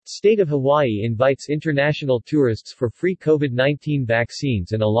State of Hawaii invites international tourists for free COVID-19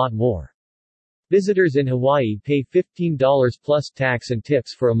 vaccines and a lot more. Visitors in Hawaii pay $15 plus tax and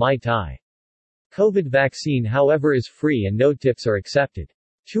tips for a Mai Tai. COVID vaccine however is free and no tips are accepted.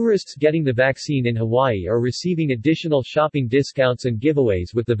 Tourists getting the vaccine in Hawaii are receiving additional shopping discounts and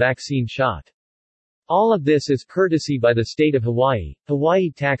giveaways with the vaccine shot. All of this is courtesy by the state of Hawaii,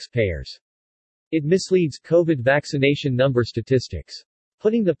 Hawaii taxpayers. It misleads COVID vaccination number statistics.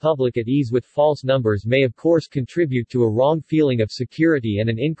 Putting the public at ease with false numbers may of course contribute to a wrong feeling of security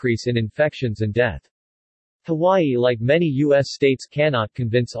and an increase in infections and death. Hawaii, like many U.S. states, cannot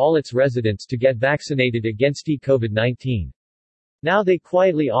convince all its residents to get vaccinated against COVID-19. Now they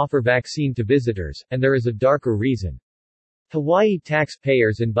quietly offer vaccine to visitors, and there is a darker reason. Hawaii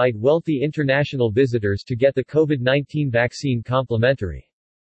taxpayers invite wealthy international visitors to get the COVID-19 vaccine complimentary.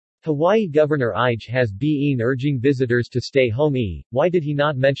 Hawaii Governor Ige has been urging visitors to stay home. Why did he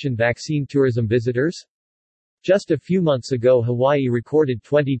not mention vaccine tourism visitors? Just a few months ago Hawaii recorded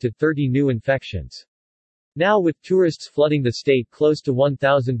 20 to 30 new infections. Now with tourists flooding the state, close to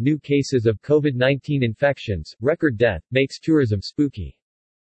 1,000 new cases of COVID-19 infections, record death, makes tourism spooky.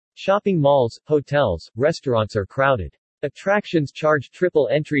 Shopping malls, hotels, restaurants are crowded. Attractions charge triple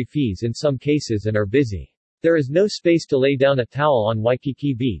entry fees in some cases and are busy. There is no space to lay down a towel on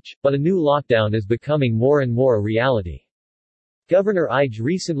Waikiki Beach, but a new lockdown is becoming more and more a reality. Governor Ige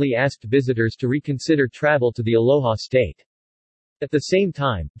recently asked visitors to reconsider travel to the Aloha State. At the same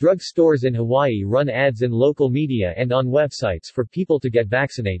time, drug stores in Hawaii run ads in local media and on websites for people to get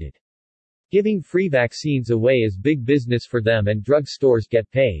vaccinated. Giving free vaccines away is big business for them and drug stores get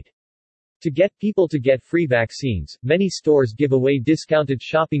paid. To get people to get free vaccines, many stores give away discounted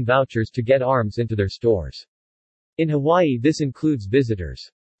shopping vouchers to get arms into their stores. In Hawaii this includes visitors.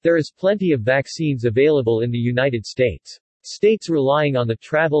 There is plenty of vaccines available in the United States. States relying on the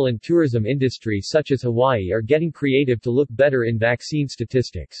travel and tourism industry such as Hawaii are getting creative to look better in vaccine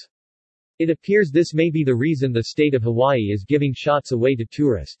statistics. It appears this may be the reason the state of Hawaii is giving shots away to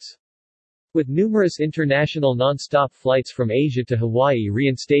tourists. With numerous international non-stop flights from Asia to Hawaii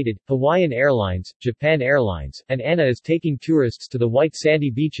reinstated, Hawaiian Airlines, Japan Airlines, and ANA is taking tourists to the white sandy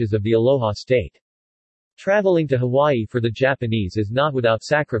beaches of the Aloha State. Traveling to Hawaii for the Japanese is not without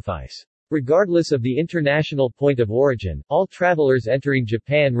sacrifice. Regardless of the international point of origin, all travelers entering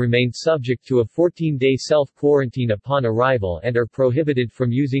Japan remain subject to a 14-day self-quarantine upon arrival and are prohibited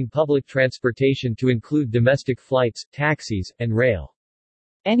from using public transportation to include domestic flights, taxis, and rail.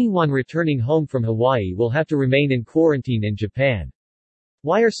 Anyone returning home from Hawaii will have to remain in quarantine in Japan.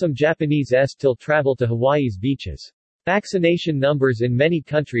 Why are some Japanese still travel to Hawaii's beaches? Vaccination numbers in many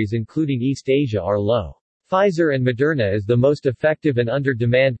countries including East Asia are low. Pfizer and Moderna is the most effective and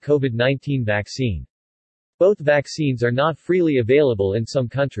under-demand COVID-19 vaccine. Both vaccines are not freely available in some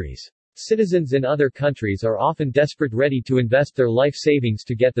countries. Citizens in other countries are often desperate, ready to invest their life savings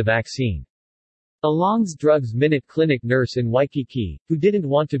to get the vaccine. A Long's Drugs Minute Clinic nurse in Waikiki, who didn't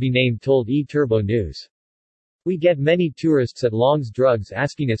want to be named, told E-Turbo News. We get many tourists at Long's Drugs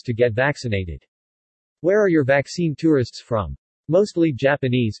asking us to get vaccinated. Where are your vaccine tourists from? Mostly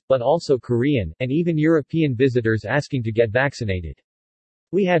Japanese, but also Korean, and even European visitors asking to get vaccinated.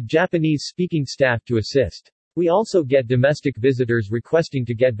 We have Japanese-speaking staff to assist. We also get domestic visitors requesting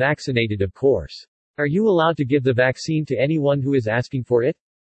to get vaccinated, of course. Are you allowed to give the vaccine to anyone who is asking for it?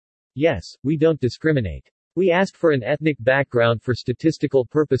 Yes, we don't discriminate. We ask for an ethnic background for statistical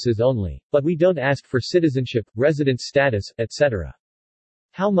purposes only, but we don't ask for citizenship, residence status, etc.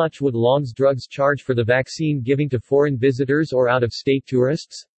 How much would Long's Drugs charge for the vaccine giving to foreign visitors or out-of-state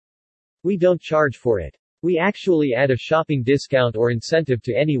tourists? We don't charge for it. We actually add a shopping discount or incentive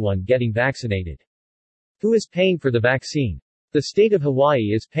to anyone getting vaccinated. Who is paying for the vaccine? The state of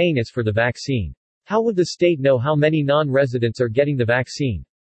Hawaii is paying us for the vaccine. How would the state know how many non-residents are getting the vaccine?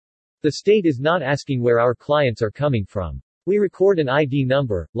 The state is not asking where our clients are coming from. We record an ID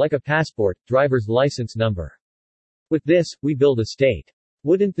number, like a passport, driver's license number. With this, we build a state.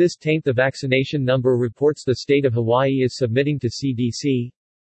 Wouldn't this taint the vaccination number reports the state of Hawaii is submitting to CDC?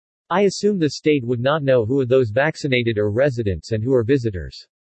 I assume the state would not know who are those vaccinated or residents and who are visitors.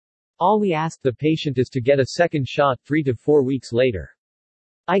 All we ask the patient is to get a second shot 3 to 4 weeks later.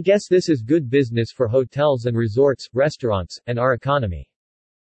 I guess this is good business for hotels and resorts, restaurants, and our economy.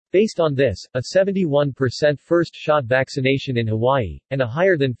 Based on this, a 71% first-shot vaccination in Hawaii, and a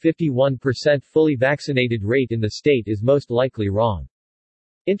higher than 51% fully vaccinated rate in the state is most likely wrong.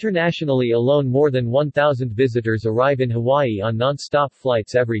 Internationally alone, more than 1,000 visitors arrive in Hawaii on non-stop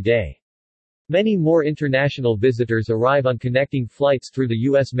flights every day. Many more international visitors arrive on connecting flights through the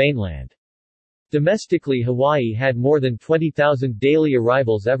U.S. mainland. Domestically, Hawaii had more than 20,000 daily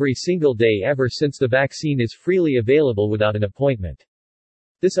arrivals every single day ever since the vaccine is freely available without an appointment.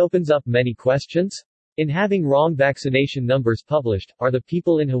 This opens up many questions. In having wrong vaccination numbers published, are the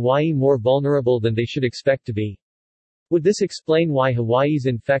people in Hawaii more vulnerable than they should expect to be? Would this explain why Hawaii's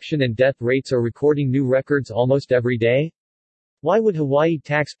infection and death rates are recording new records almost every day? Why would Hawaii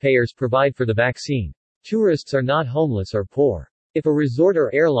taxpayers provide for the vaccine? Tourists are not homeless or poor. If a resort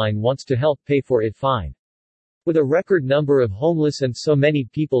or airline wants to help pay for it, fine. With a record number of homeless and so many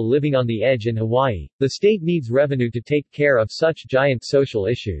people living on the edge in Hawaii, the state needs revenue to take care of such giant social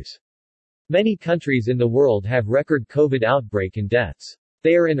issues. Many countries in the world have record COVID outbreak and deaths.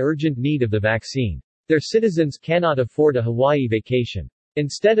 They are in urgent need of the vaccine. Their citizens cannot afford a Hawaii vacation.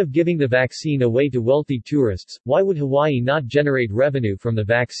 Instead of giving the vaccine away to wealthy tourists, why would Hawaii not generate revenue from the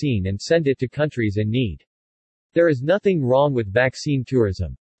vaccine and send it to countries in need? There is nothing wrong with vaccine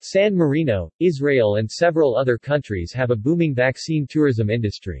tourism. San Marino, Israel and several other countries have a booming vaccine tourism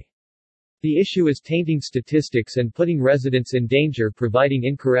industry. The issue is tainting statistics and putting residents in danger. Providing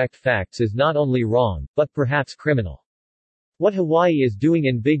incorrect facts is not only wrong, but perhaps criminal. What Hawaii is doing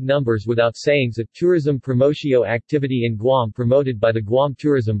in big numbers without sayings: a tourism promotio activity in Guam promoted by the Guam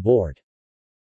Tourism Board.